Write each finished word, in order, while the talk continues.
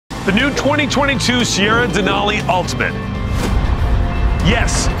The new 2022 Sierra Denali Ultimate.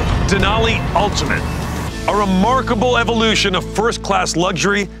 Yes, Denali Ultimate. A remarkable evolution of first-class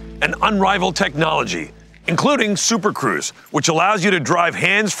luxury and unrivaled technology, including Super Cruise, which allows you to drive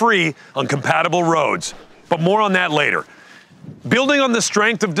hands-free on compatible roads. But more on that later. Building on the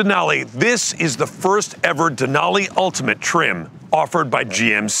strength of Denali, this is the first ever Denali Ultimate trim offered by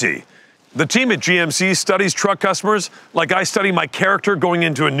GMC. The team at GMC studies truck customers like I study my character going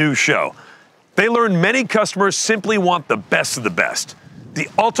into a new show. They learned many customers simply want the best of the best, the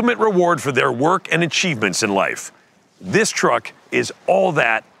ultimate reward for their work and achievements in life. This truck is all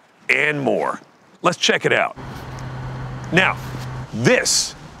that and more. Let's check it out. Now,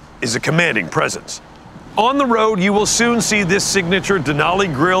 this is a commanding presence. On the road, you will soon see this signature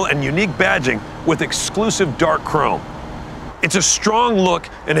Denali grille and unique badging with exclusive dark chrome. It's a strong look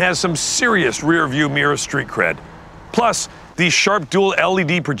and has some serious rear view mirror street cred. Plus, these sharp dual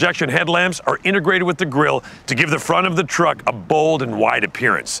LED projection headlamps are integrated with the grille to give the front of the truck a bold and wide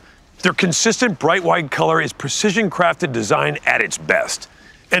appearance. Their consistent bright white color is precision crafted design at its best.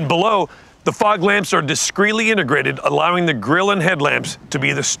 And below, the fog lamps are discreetly integrated, allowing the grille and headlamps to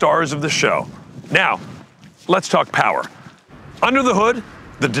be the stars of the show. Now, let's talk power. Under the hood,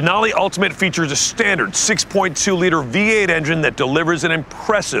 the Denali Ultimate features a standard 6.2-liter V8 engine that delivers an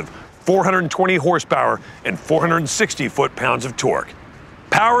impressive 420 horsepower and 460 foot-pounds of torque.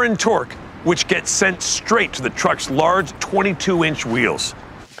 Power and torque, which gets sent straight to the truck's large 22-inch wheels.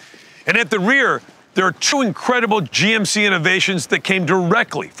 And at the rear, there are two incredible GMC innovations that came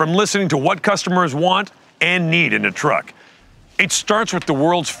directly from listening to what customers want and need in a truck. It starts with the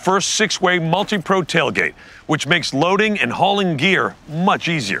world's first 6-way multi-pro tailgate, which makes loading and hauling gear much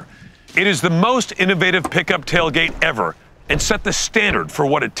easier. It is the most innovative pickup tailgate ever and set the standard for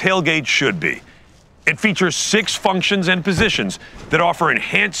what a tailgate should be. It features 6 functions and positions that offer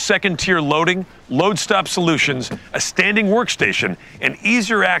enhanced second-tier loading, load-stop solutions, a standing workstation, and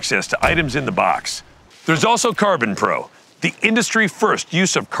easier access to items in the box. There's also Carbon Pro, the industry-first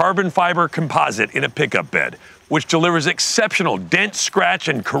use of carbon fiber composite in a pickup bed, which delivers exceptional dent, scratch,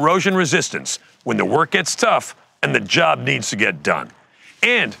 and corrosion resistance when the work gets tough and the job needs to get done.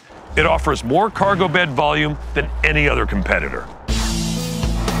 And it offers more cargo bed volume than any other competitor.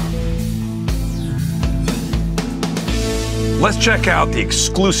 Let's check out the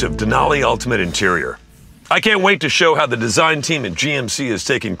exclusive Denali Ultimate interior. I can't wait to show how the design team at GMC is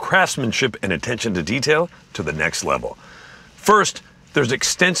taking craftsmanship and attention to detail to the next level. First, there's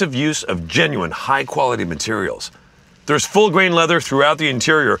extensive use of genuine high-quality materials. There's full-grain leather throughout the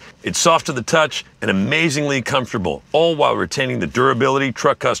interior. It's soft to the touch and amazingly comfortable, all while retaining the durability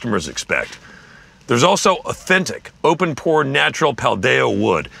truck customers expect. There's also authentic, open-pore natural Paldeo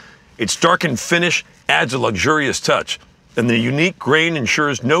wood. Its darkened finish adds a luxurious touch, and the unique grain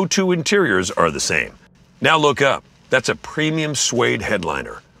ensures no two interiors are the same. Now look up. That's a premium suede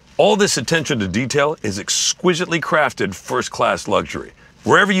headliner. All this attention to detail is exquisitely crafted first-class luxury.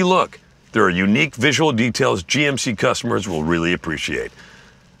 Wherever you look, there are unique visual details GMC customers will really appreciate.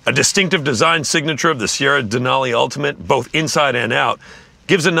 A distinctive design signature of the Sierra Denali Ultimate, both inside and out,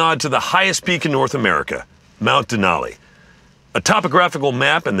 gives a nod to the highest peak in North America, Mount Denali. A topographical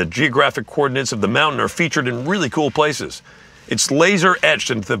map and the geographic coordinates of the mountain are featured in really cool places. It's laser etched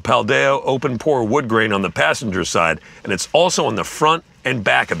into the Paldeo open-pore wood grain on the passenger side, and it's also on the front and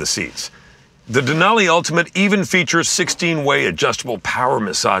back of the seats. The Denali Ultimate even features 16-way adjustable power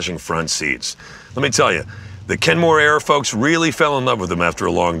massaging front seats. Let me tell you, the Kenmore Air folks really fell in love with them after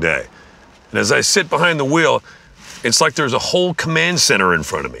a long day. And as I sit behind the wheel, it's like there's a whole command center in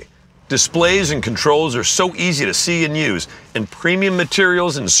front of me. Displays and controls are so easy to see and use, and premium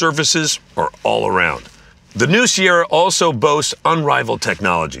materials and surfaces are all around. The new Sierra also boasts unrivaled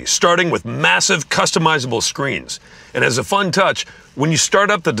technology, starting with massive customizable screens. And as a fun touch, when you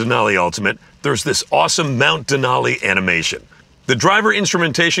start up the Denali Ultimate, there's this awesome Mount Denali animation. The driver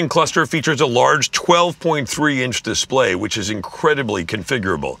instrumentation cluster features a large 12.3-inch display, which is incredibly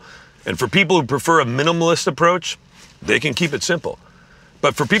configurable. And for people who prefer a minimalist approach, they can keep it simple.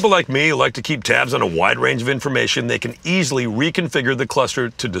 But for people like me who like to keep tabs on a wide range of information, they can easily reconfigure the cluster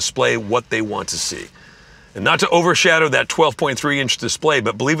to display what they want to see. And not to overshadow that 12.3-inch display,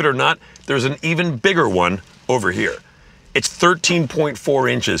 but believe it or not, there's an even bigger one over here. It's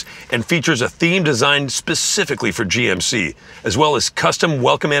 13.4 inches and features a theme designed specifically for GMC, as well as custom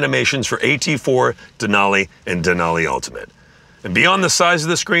welcome animations for AT4, Denali, and Denali Ultimate. And beyond the size of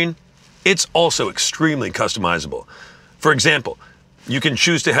the screen, it's also extremely customizable. For example, you can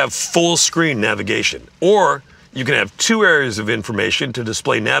choose to have full screen navigation, or you can have 2 areas of information to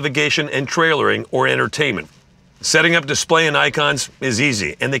display navigation and trailering or entertainment. Setting up display and icons is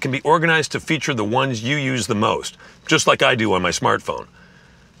easy, and they can be organized to feature the ones you use the most, just like I do on my smartphone.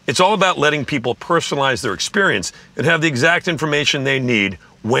 It's all about letting people personalize their experience and have the exact information they need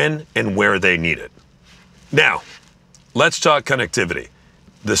when and where they need it. Now, let's talk connectivity.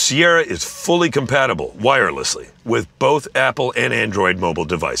 The Sierra is fully compatible wirelessly with both Apple and Android mobile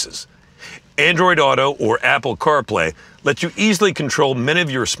devices. Android Auto or Apple CarPlay lets you easily control many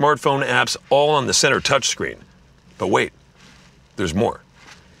of your smartphone apps all on the center touchscreen. But wait, there's more.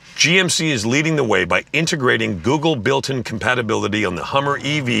 GMC is leading the way by integrating Google built-in compatibility on the Hummer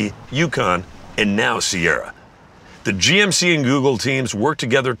EV, Yukon, and now Sierra. The GMC and Google teams work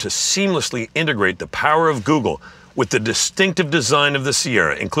together to seamlessly integrate the power of Google with the distinctive design of the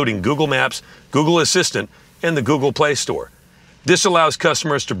Sierra, including Google Maps, Google Assistant, and the Google Play Store. This allows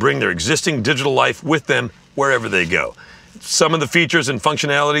customers to bring their existing digital life with them wherever they go. Some of the features and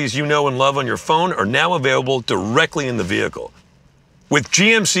functionalities you know and love on your phone are now available directly in the vehicle. With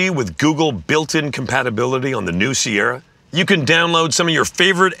GMC with Google built-in compatibility on the new Sierra, you can download some of your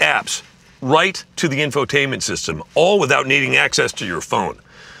favorite apps right to the infotainment system, all without needing access to your phone.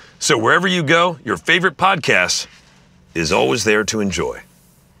 So wherever you go, your favorite podcast is always there to enjoy.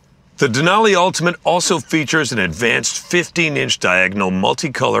 The Denali Ultimate also features an advanced 15-inch diagonal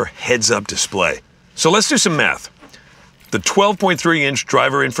multicolor heads-up display. So let's do some math. The 12.3-inch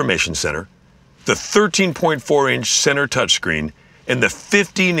driver information center, the 13.4-inch center touchscreen, and the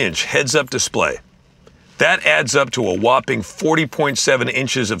 15-inch heads-up display. That adds up to a whopping 40.7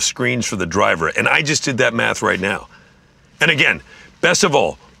 inches of screens for the driver, and I just did that math right now. And again, best of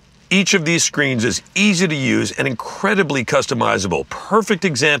all, each of these screens is easy to use and incredibly customizable, perfect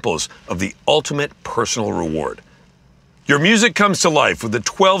examples of the ultimate personal reward. Your music comes to life with the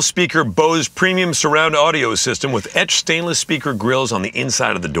 12-speaker Bose premium surround audio system with etched stainless speaker grills on the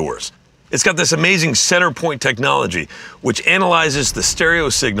inside of the doors. It's got this amazing center point technology, which analyzes the stereo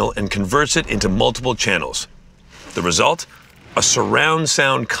signal and converts it into multiple channels. The result? A surround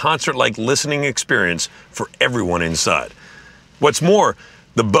sound concert-like listening experience for everyone inside. What's more,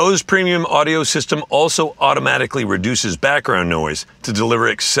 the Bose premium audio system also automatically reduces background noise to deliver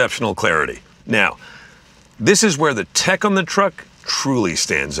exceptional clarity. Now, this is where the tech on the truck truly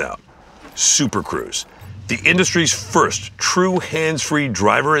stands out. Super Cruise, the industry's first true hands-free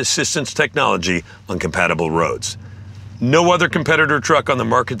driver assistance technology on compatible roads. No other competitor truck on the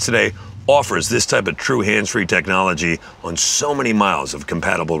market today offers this type of true hands-free technology on so many miles of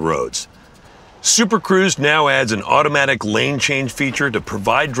compatible roads. Super Cruise now adds an automatic lane change feature to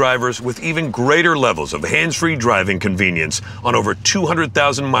provide drivers with even greater levels of hands-free driving convenience on over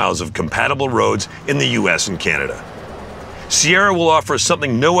 200,000 miles of compatible roads in the US and Canada. Sierra will offer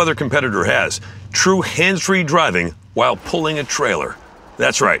something no other competitor has, true hands-free driving while pulling a trailer.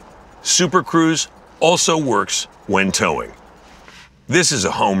 That's right, Super Cruise also works when towing. This is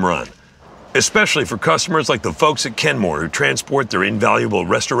a home run, especially for customers like the folks at Kenmore who transport their invaluable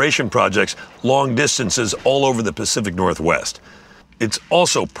restoration projects long distances all over the Pacific Northwest. It's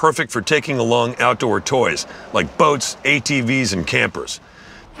also perfect for taking along outdoor toys like boats, ATVs, and campers.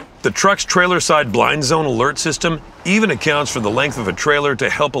 The truck's trailer side blind zone alert system even accounts for the length of a trailer to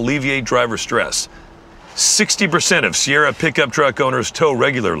help alleviate driver stress. 60% of Sierra pickup truck owners tow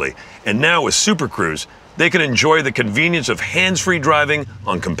regularly, and now with Super Cruise, they can enjoy the convenience of hands-free driving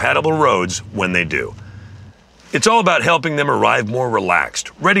on compatible roads when they do. It's all about helping them arrive more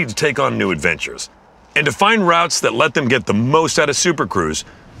relaxed, ready to take on new adventures. And to find routes that let them get the most out of Super Cruise,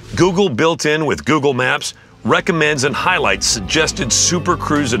 Google built-in with Google Maps recommends and highlights suggested Super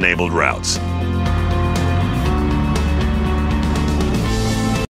Cruise-enabled routes.